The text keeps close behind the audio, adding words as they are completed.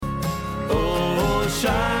Oh,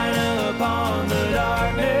 shine upon the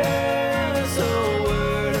darkness, oh,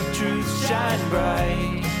 word of truth, shine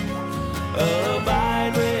bright.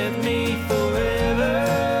 Abide with me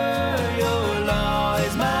forever, your law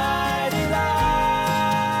is my delight.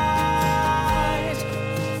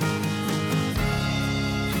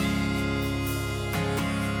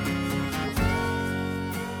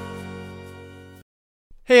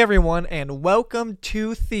 Hey everyone, and welcome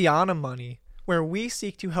to Theonomony, where we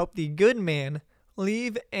seek to help the good man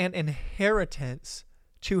leave an inheritance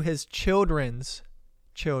to his children's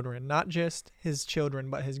children. Not just his children,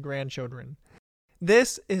 but his grandchildren.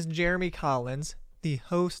 This is Jeremy Collins, the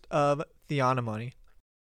host of Theonomony.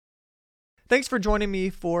 Thanks for joining me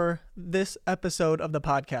for this episode of the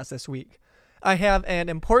podcast this week. I have an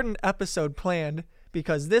important episode planned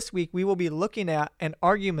because this week we will be looking at an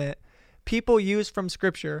argument people use from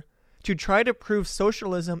Scripture to try to prove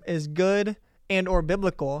socialism is good and or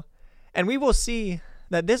biblical, and we will see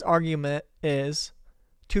that this argument is,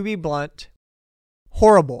 to be blunt,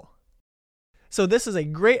 horrible. So this is a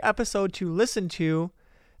great episode to listen to.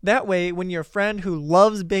 That way, when your friend who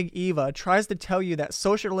loves Big Eva tries to tell you that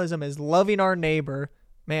socialism is loving our neighbor,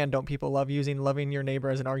 man, don't people love using loving your neighbor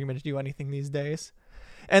as an argument to do anything these days,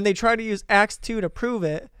 and they try to use Acts 2 to prove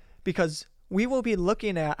it, because we will be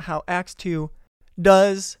looking at how Acts 2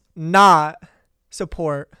 does not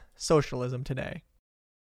support socialism today.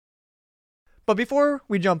 But before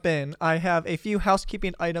we jump in, I have a few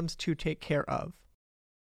housekeeping items to take care of.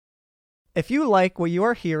 If you like what you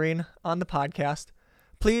are hearing on the podcast,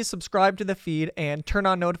 please subscribe to the feed and turn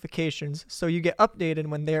on notifications so you get updated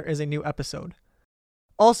when there is a new episode.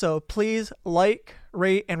 Also, please like,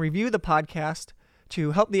 rate, and review the podcast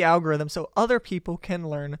to help the algorithm so other people can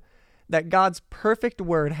learn that God's perfect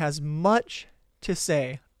word has much to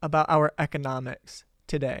say about our economics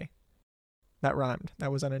today. That rhymed.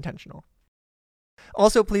 That was unintentional.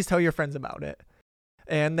 Also, please tell your friends about it.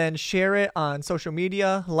 And then share it on social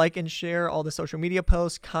media. Like and share all the social media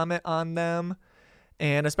posts. Comment on them.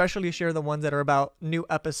 And especially share the ones that are about new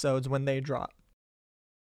episodes when they drop.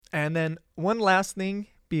 And then one last thing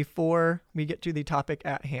before we get to the topic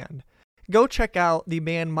at hand. Go check out the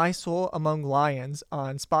band My Soul Among Lions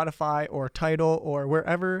on Spotify or Tidal or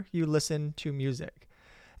wherever you listen to music.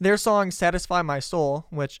 Their song Satisfy My Soul,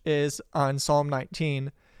 which is on Psalm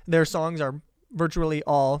 19, their songs are nearly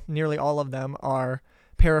all of them are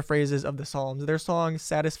paraphrases of the Psalms. Their song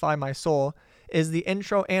Satisfy My Soul is the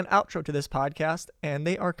intro and outro to this podcast, and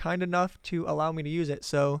they are kind enough to allow me to use it.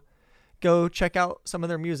 So go check out some of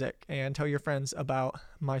their music and tell your friends about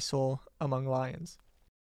My Soul Among Lions.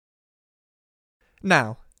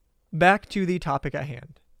 Now, back to the topic at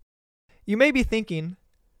hand. You may be thinking,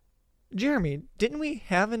 Jeremy, didn't we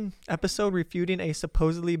have an episode refuting a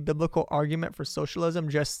supposedly biblical argument for socialism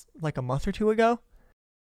just like a month or two ago?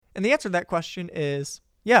 And the answer to that question is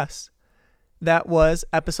yes. That was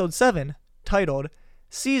episode 7, titled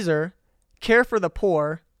Caesar, Care for the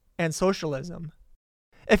Poor, and Socialism.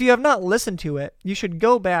 If you have not listened to it, you should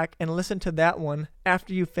go back and listen to that one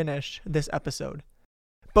after you finish this episode.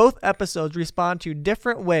 Both episodes respond to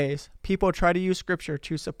different ways people try to use Scripture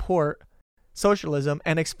to support socialism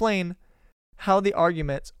and explain how the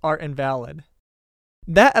arguments are invalid.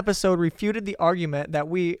 That episode refuted the argument that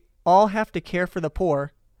we all have to care for the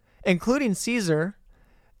poor, including Caesar,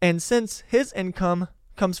 and since his income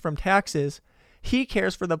comes from taxes, he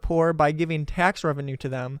cares for the poor by giving tax revenue to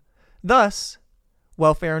them. Thus,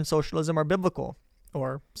 welfare and socialism are biblical,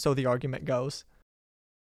 or so the argument goes.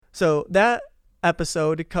 So that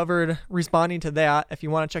episode covered responding to that. If you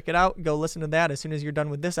want to check it out, go listen to that as soon as you're done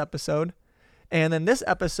with this episode. And then this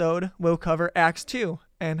episode will cover Acts 2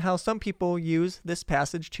 and how some people use this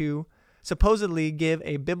passage to supposedly give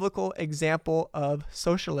a biblical example of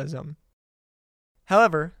socialism.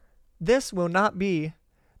 However, this will not be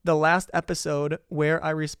the last episode where I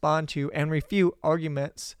respond to and refute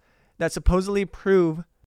arguments that supposedly prove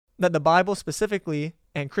that the Bible specifically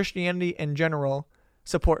and Christianity in general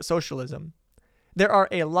support socialism. There are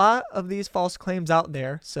a lot of these false claims out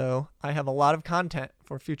there, so I have a lot of content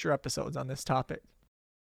for future episodes on this topic.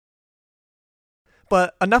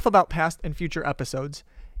 But enough about past and future episodes.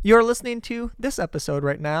 You're listening to this episode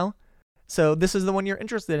right now, so this is the one you're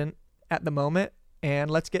interested in at the moment,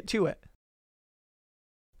 and let's get to it.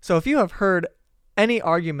 So if you have heard any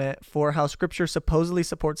argument for how Scripture supposedly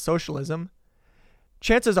supports socialism,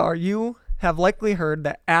 chances are you have likely heard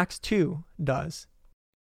that Acts 2 does.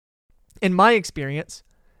 In my experience,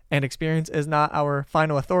 and experience is not our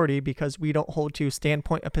final authority because we don't hold to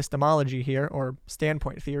standpoint epistemology here or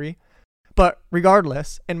standpoint theory, but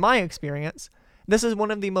regardless, in my experience, This is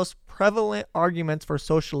one of the most prevalent arguments for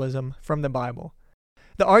socialism from the Bible.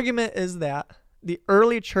 The argument is that the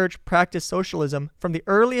early church practiced socialism from the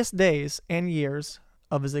earliest days and years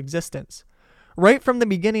of its existence, right from the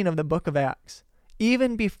beginning of the book of Acts,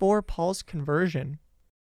 even before Paul's conversion.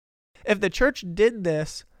 If the church did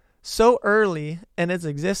this so early in its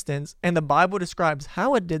existence, and the Bible describes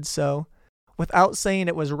how it did so, without saying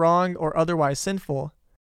it was wrong or otherwise sinful,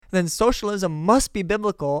 then socialism must be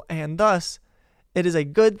biblical, and thus it is a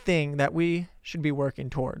good thing that we should be working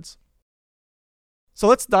towards. So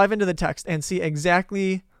let's dive into the text and see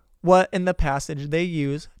exactly what in the passage they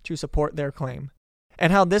use to support their claim,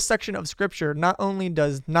 and how this section of Scripture not only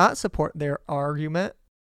does not support their argument,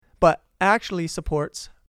 but actually supports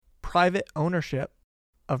private ownership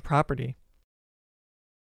of property.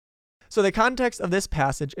 So the context of this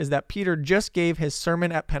passage is that Peter just gave his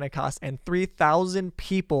sermon at Pentecost, and 3,000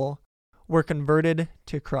 people were converted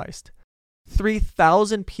to Christ.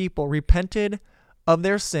 3,000 people repented of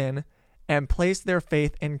their sin and placed their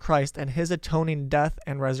faith in Christ and his atoning death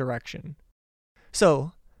and resurrection.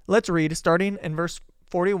 So let's read starting in verse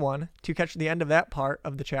 41 to catch the end of that part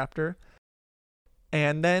of the chapter,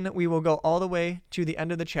 and then we will go all the way to the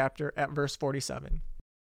end of the chapter at verse 47.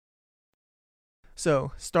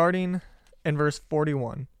 So, starting in verse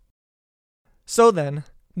 41. So then,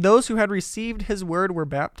 those who had received his word were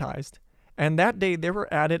baptized, and that day there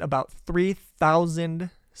were added about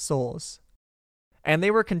 3,000 souls. And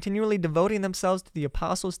they were continually devoting themselves to the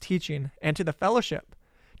apostles' teaching and to the fellowship,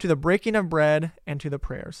 to the breaking of bread and to the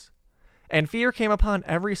prayers. And fear came upon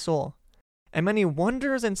every soul, and many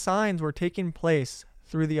wonders and signs were taking place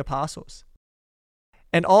through the apostles.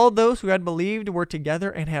 And all those who had believed were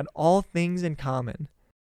together and had all things in common.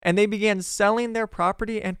 And they began selling their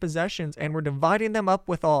property and possessions and were dividing them up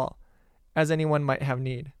with all, as anyone might have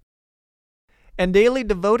need. And daily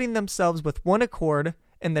devoting themselves with one accord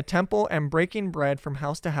in the temple and breaking bread from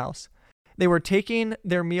house to house, they were taking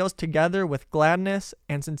their meals together with gladness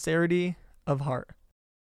and sincerity of heart,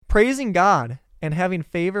 praising God and having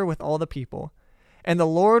favor with all the people. And the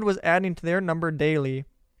Lord was adding to their number daily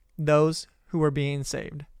those who were being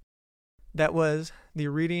saved. That was the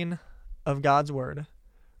reading of God's word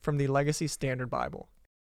from the Legacy Standard Bible.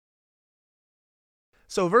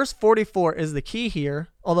 So verse 44 is the key here,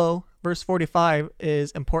 although verse 45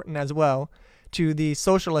 is important as well to the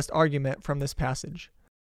socialist argument from this passage.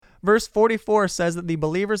 Verse 44 says that the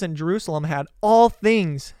believers in Jerusalem had all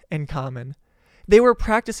things in common. They were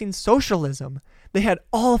practicing socialism. They had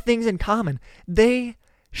all things in common. They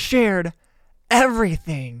shared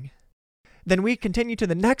everything. Then we continue to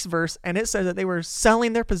the next verse, and it says that they were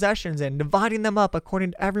selling their possessions and dividing them up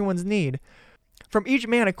according to everyone's need, from each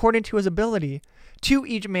man according to his ability, to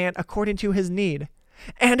each man according to his need.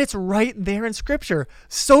 And it's right there in Scripture.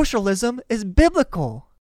 Socialism is biblical.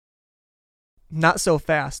 Not so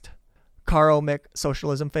fast, Carl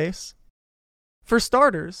McSocialism face. For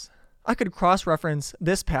starters, I could cross-reference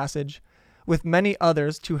this passage with many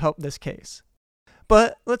others to help this case.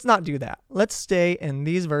 But let's not do that. Let's stay in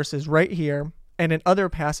these verses right here and in other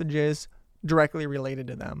passages directly related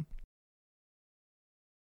to them.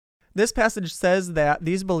 This passage says that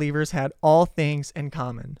these believers had all things in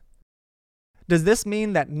common. Does this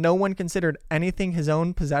mean that no one considered anything his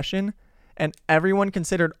own possession and everyone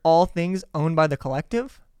considered all things owned by the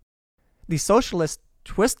collective? The socialists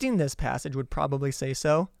twisting this passage would probably say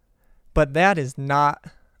so, but that is not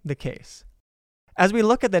the case. As we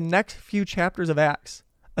look at the next few chapters of Acts,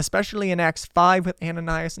 especially in Acts 5 with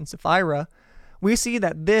Ananias and Sapphira, we see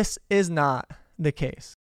that this is not the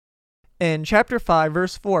case. In chapter 5,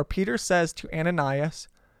 verse 4, Peter says to Ananias,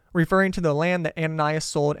 referring to the land that Ananias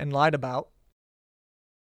sold and lied about,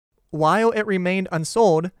 "While it remained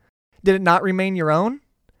unsold, did it not remain your own?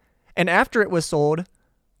 And after it was sold,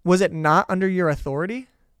 was it not under your authority?"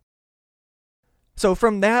 So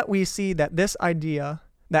from that, we see that this idea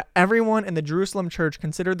that everyone in the Jerusalem church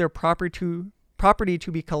considered their property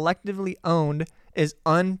to be collectively owned is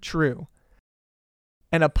untrue.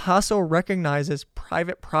 An apostle recognizes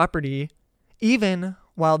private property even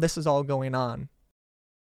while this is all going on.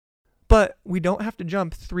 But we don't have to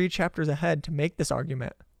jump 3 chapters ahead to make this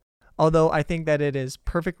argument, although I think that it is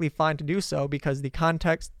perfectly fine to do so because the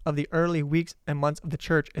context of the early weeks and months of the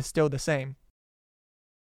church is still the same.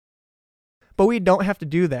 But we don't have to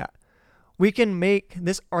do that. We can make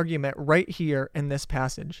this argument right here in this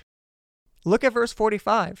passage. Look at verse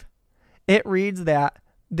 45. It reads that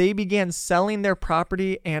they began selling their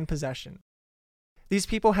property and possession. These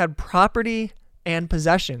people had property and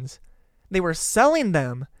possessions. They were selling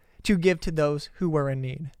them to give to those who were in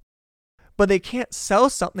need. But they can't sell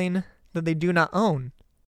something that they do not own.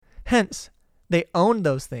 Hence, They owned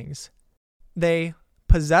those things. They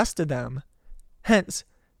possessed them. Hence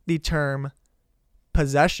the term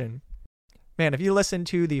possession. Man, if you listen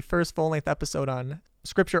to the first full-length episode on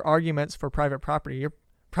scripture arguments for private property, you're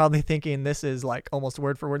probably thinking this is like almost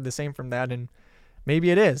word for word the same from that, and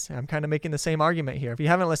maybe it is. I'm kind of making the same argument here. If you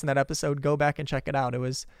haven't listened to that episode, go back and check it out. It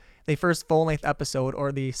was the first full-length episode,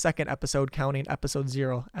 or the second episode, counting episode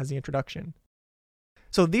 0 as the introduction.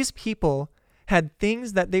 So these people had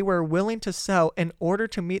things that they were willing to sell in order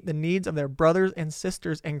to meet the needs of their brothers and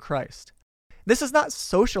sisters in Christ. This is not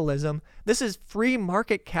socialism. This is free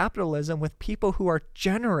market capitalism with people who are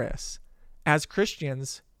generous, as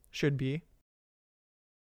Christians should be.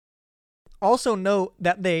 Also note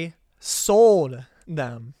that they sold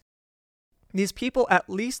them. These people, at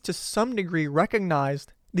least to some degree,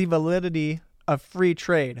 recognized the validity of free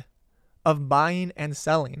trade, of buying and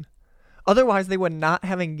selling. Otherwise, they would not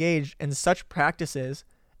have engaged in such practices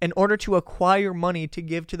in order to acquire money to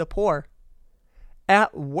give to the poor.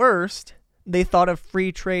 At worst, they thought of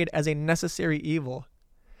free trade as a necessary evil.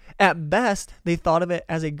 At best, they thought of it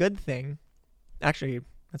as a good thing. Actually,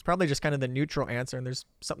 that's probably just kind of the neutral answer, and there's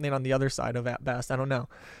something on the other side of at best. I don't know.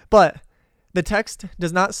 But the text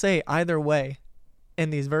does not say either way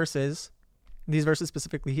in these verses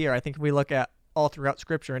specifically here. I think if we look at all throughout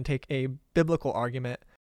Scripture and take a biblical argument,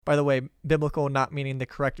 by the way, biblical not meaning the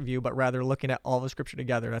correct view, but rather looking at all of Scripture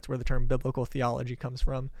together. That's where the term biblical theology comes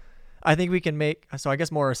from. I think we can make, so I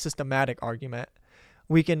guess more a systematic argument.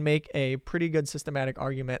 We can make a pretty good systematic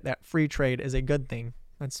argument that free trade is a good thing.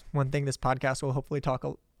 That's one thing this podcast will hopefully talk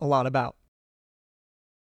a lot about.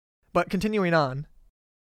 But continuing on.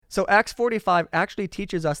 So Acts 45 actually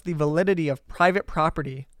teaches us the validity of private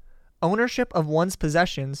property, ownership of one's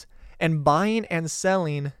possessions, and buying and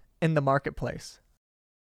selling in the marketplace.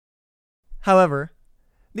 However,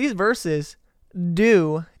 these verses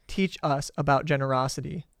do teach us about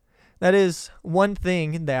generosity. That is one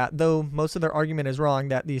thing that, though most of their argument is wrong,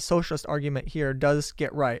 that the socialist argument here does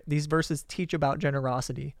get right. These verses teach about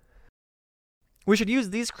generosity. We should use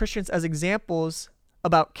these Christians as examples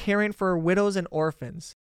about caring for widows and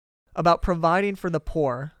orphans, about providing for the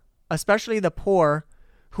poor, especially the poor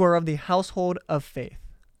who are of the household of faith.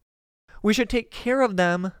 We should take care of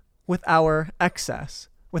them with our excess,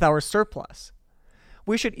 with our surplus.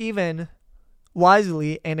 We should even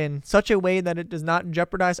wisely and in such a way that it does not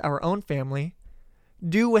jeopardize our own family,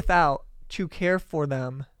 do without to care for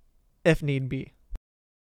them if need be.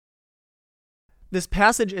 This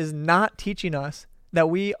passage is not teaching us that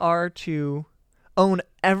we are to own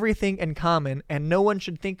everything in common and no one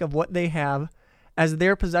should think of what they have as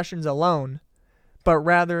their possessions alone, but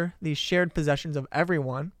rather the shared possessions of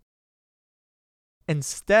everyone.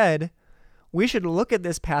 Instead, we should look at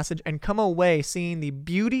this passage and come away seeing the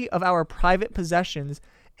beauty of our private possessions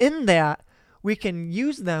in that we can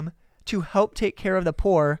use them to help take care of the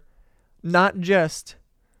poor, not just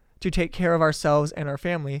to take care of ourselves and our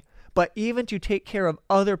family, but even to take care of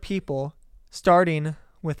other people, starting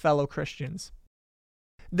with fellow Christians.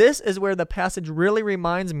 This is where the passage really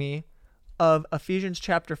reminds me of Ephesians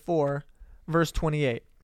chapter 4, verse 28.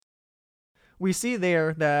 We see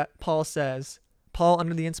there that Paul,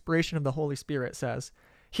 under the inspiration of the Holy Spirit, says,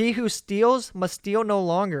 "He who steals must steal no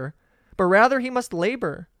longer, but rather he must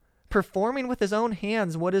labor, performing with his own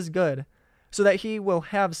hands what is good, so that he will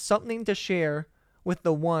have something to share with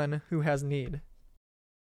the one who has need."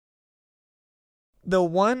 The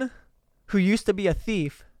one who used to be a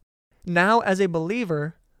thief, now as a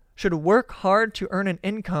believer, should work hard to earn an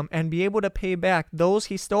income and be able to pay back those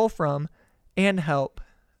he stole from and help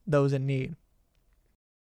those in need.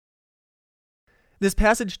 This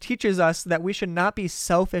passage teaches us that we should not be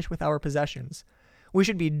selfish with our possessions. We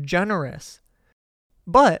should be generous.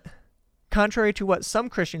 But, contrary to what some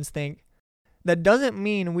Christians think, that doesn't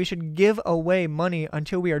mean we should give away money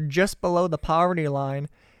until we are just below the poverty line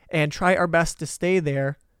and try our best to stay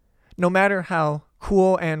there, no matter how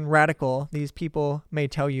cool and radical these people may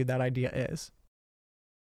tell you that idea is.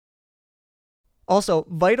 Also,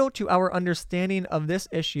 vital to our understanding of this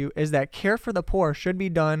issue is that care for the poor should be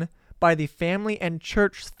done by the family and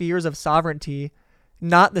church spheres of sovereignty,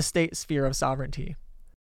 not the state sphere of sovereignty.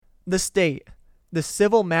 The state, the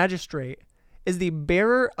civil magistrate, is the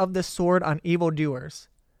bearer of the sword on evildoers.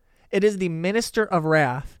 It is the minister of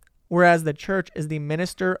wrath, whereas the church is the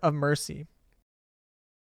minister of mercy.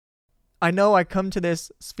 I know I come to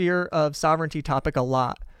this sphere of sovereignty topic a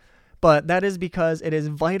lot, but that is because it is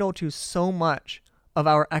vital to so much of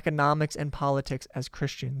our economics and politics as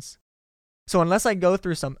Christians. So unless I go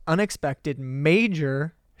through some unexpected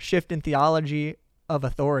major shift in theology of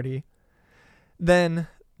authority, then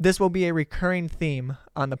this will be a recurring theme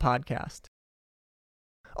on the podcast.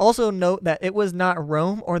 Also note that it was not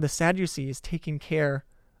Rome or the Sadducees taking care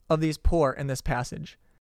of these poor in this passage.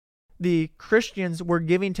 The Christians were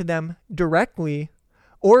giving to them directly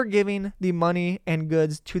or giving the money and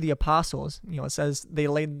goods to the apostles. It says they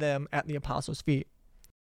laid them at the apostles' feet.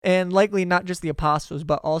 And likely not just the apostles,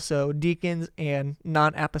 but also deacons and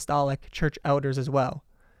non-apostolic church elders as well.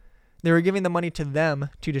 They were giving the money to them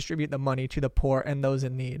to distribute the money to the poor and those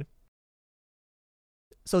in need.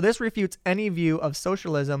 So this refutes any view of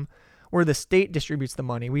socialism where the state distributes the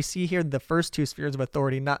money. We see here the first two spheres of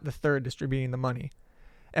authority, not the third distributing the money.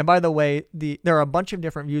 And by the way, there are a bunch of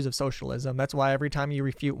different views of socialism. That's why every time you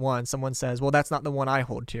refute one, someone says, well, that's not the one I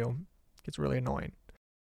hold to. It's really annoying.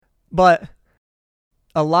 But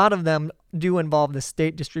a lot of them do involve the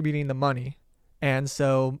state distributing the money. And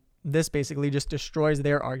so this basically just destroys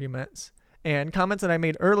their arguments. And comments that I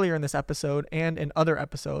made earlier in this episode and in other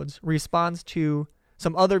episodes responds to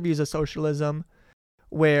some other views of socialism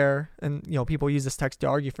where, and people use this text to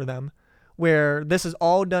argue for them, where this is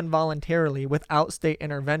all done voluntarily without state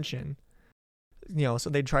intervention. So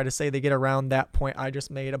they try to say they get around that point I just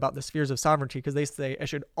made about the spheres of sovereignty because they say it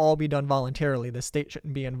should all be done voluntarily. The state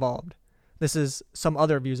shouldn't be involved. This is some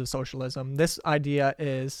other views of socialism. This idea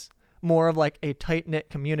is more of like a tight-knit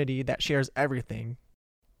community that shares everything.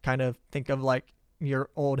 Kind of think of like your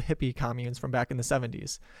old hippie communes from back in the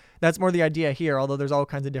 70s. That's more the idea here, although there's all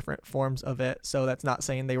kinds of different forms of it. So that's not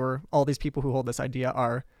saying all these people who hold this idea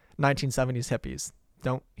are 1970s hippies.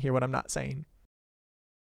 Don't hear what I'm not saying.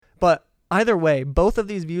 But either way, both of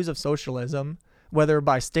these views of socialism, whether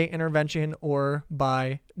by state intervention or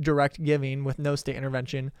by direct giving with no state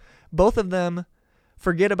intervention, both of them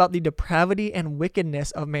forget about the depravity and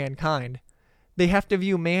wickedness of mankind. They have to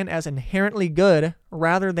view man as inherently good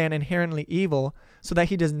rather than inherently evil so that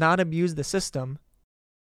he does not abuse the system,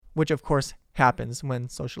 which of course happens when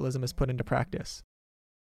socialism is put into practice.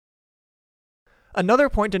 Another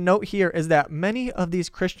point to note here is that many of these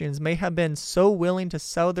Christians may have been so willing to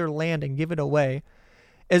sell their land and give it away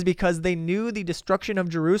is because they knew the destruction of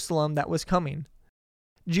Jerusalem that was coming.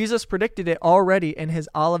 Jesus predicted it already in his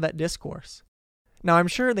Olivet Discourse. Now, I'm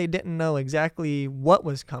sure they didn't know exactly what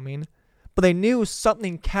was coming, but they knew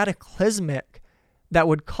something cataclysmic that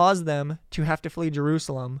would cause them to have to flee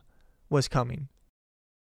Jerusalem was coming.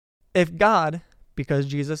 If God, because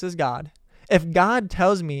Jesus is God, if God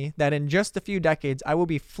tells me that in just a few decades I will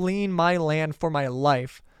be fleeing my land for my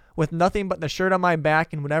life with nothing but the shirt on my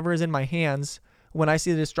back and whatever is in my hands when I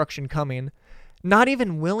see the destruction coming, not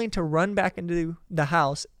even willing to run back into the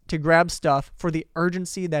house to grab stuff for the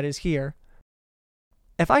urgency that is here,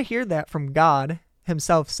 if I hear that from God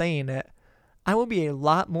himself saying it, I will be a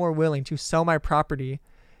lot more willing to sell my property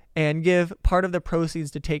and give part of the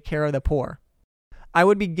proceeds to take care of the poor. I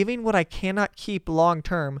would be giving what I cannot keep long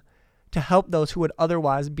term to help those who would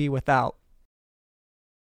otherwise be without.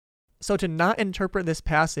 So to not interpret this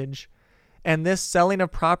passage and this selling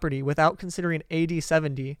of property without considering AD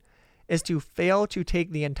 70 is to fail to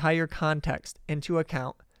take the entire context into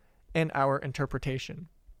account in our interpretation.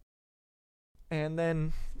 And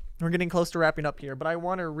then we're getting close to wrapping up here, but I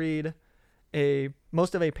want to read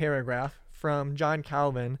most of a paragraph from John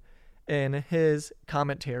Calvin in his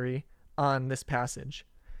commentary on this passage.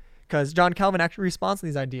 Because John Calvin actually responds to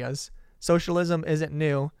these ideas. Socialism isn't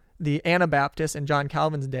new. The Anabaptists in John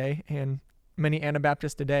Calvin's day, and many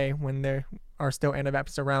Anabaptists today, when there are still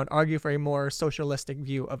Anabaptists around, argue for a more socialistic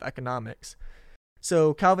view of economics.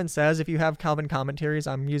 So Calvin says, if you have Calvin commentaries,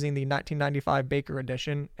 I'm using the 1995 Baker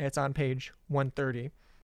edition. It's on page 130.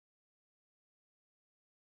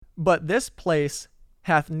 But this place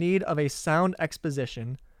hath need of a sound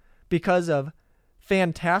exposition because of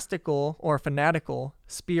fantastical or fanatical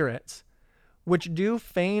spirits, which do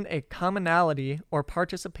feign a commonality or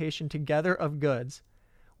participation together of goods,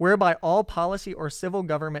 whereby all policy or civil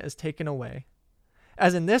government is taken away.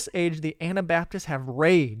 As in this age the Anabaptists have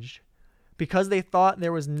raged, because they thought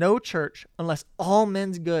there was no church unless all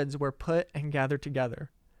men's goods were put and gathered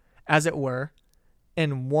together, as it were,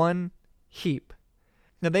 in one heap,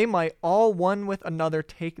 that they might all one with another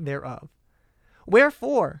take thereof.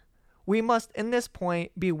 Wherefore, we must in this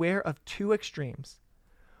point beware of two extremes.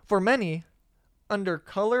 For many, under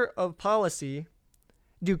color of policy,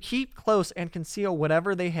 do keep close and conceal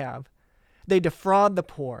whatever they have. They defraud the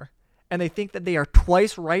poor, and they think that they are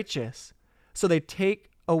twice righteous, so they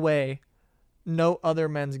take away no other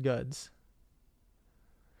men's goods.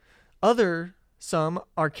 Some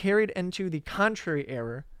are carried into the contrary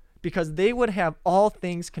error, because they would have all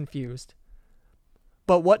things confused.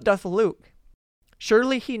 But what doth Luke?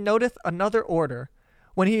 Surely he noteth another order,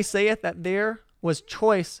 when he saith that there was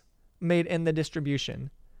choice made in the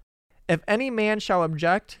distribution. If any man shall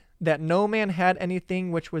object that no man had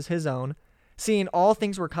anything which was his own, seeing all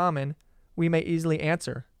things were common, we may easily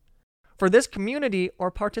answer. For this community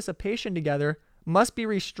or participation together must be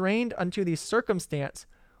restrained unto the circumstance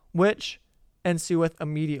which ensueth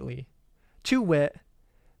immediately, to wit,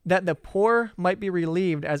 that the poor might be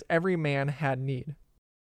relieved as every man had need.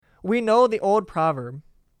 We know the old proverb,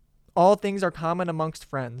 all things are common amongst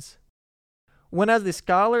friends. When as the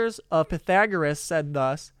scholars of Pythagoras said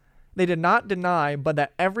thus, they did not deny but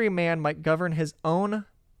that every man might govern his own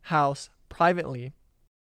house privately.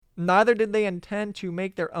 Neither did they intend to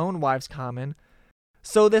make their own wives common.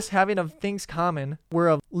 So this having of things common,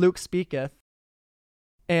 whereof Luke speaketh,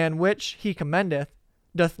 and which he commendeth,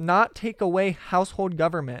 doth not take away household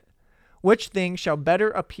government, which thing shall better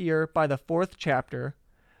appear by the 4th chapter,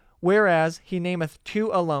 whereas he nameth 2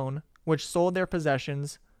 alone, which sold their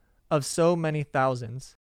possessions of so many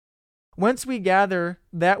thousands. Whence we gather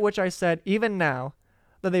that which I said even now,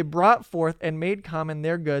 that they brought forth and made common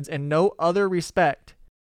their goods in no other respect,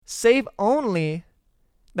 save only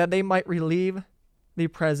that they might relieve the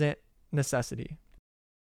present necessity.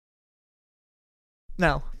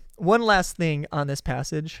 Now, one last thing on this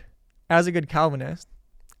passage. As a good Calvinist,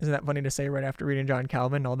 isn't that funny to say right after reading John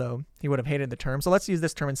Calvin, although he would have hated the term, so let's use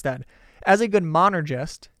this term instead. As a good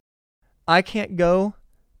monergist, I can't go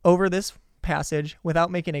over this passage without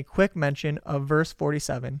making a quick mention of verse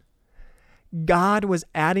 47. God was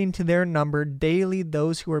adding to their number daily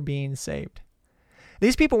those who were being saved.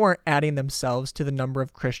 These people weren't adding themselves to the number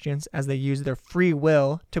of Christians as they used their free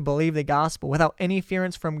will to believe the gospel without any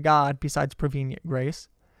interference from God besides prevenient grace.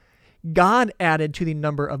 God added to the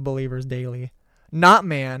number of believers daily, not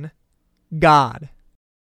man, God.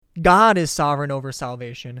 God is sovereign over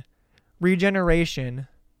salvation. Regeneration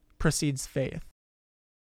precedes faith.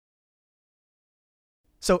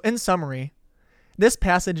 So in summary, this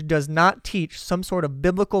passage does not teach some sort of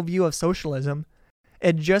biblical view of socialism.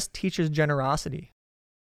 It just teaches generosity.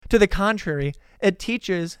 To the contrary, it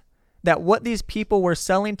teaches that what these people were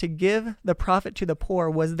selling to give the profit to the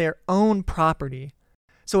poor was their own property.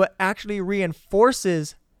 So it actually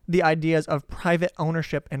reinforces the ideas of private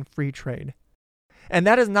ownership and free trade. And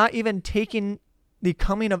that is not even taking the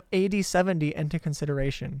coming of AD 70 into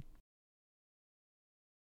consideration.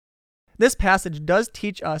 This passage does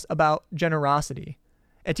teach us about generosity.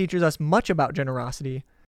 It teaches us much about generosity.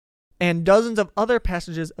 And dozens of other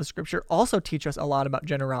passages of Scripture also teach us a lot about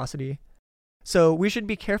generosity. So we should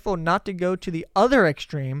be careful not to go to the other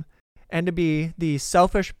extreme and to be the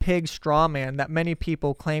selfish pig straw man that many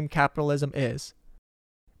people claim capitalism is.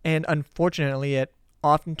 And unfortunately, it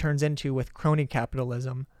often turns into with crony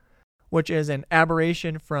capitalism, which is an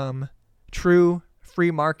aberration from true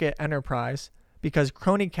free market enterprise, because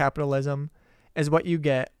crony capitalism is what you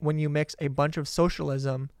get when you mix a bunch of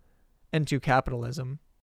socialism into capitalism.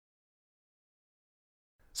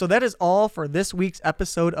 So that is all for this week's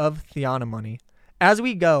episode of Theonomony. As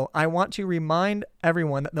we go, I want to remind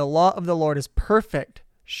everyone that the law of the Lord is perfect,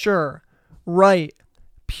 sure, right,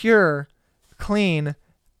 pure, clean,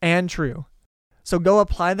 and true. So go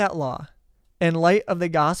apply that law in light of the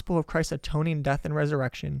gospel of Christ's atoning death and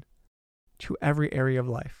resurrection to every area of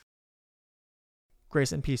life.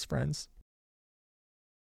 Grace and peace, friends.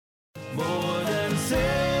 More than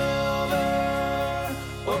silver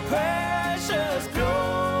or precious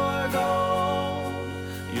pure gold,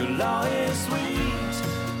 your law is sweet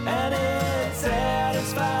and it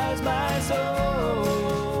satisfies my soul.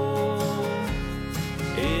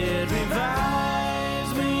 It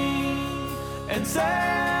revives me and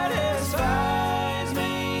satisfies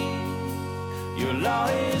me. Your law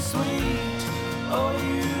is sweet, oh,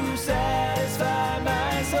 you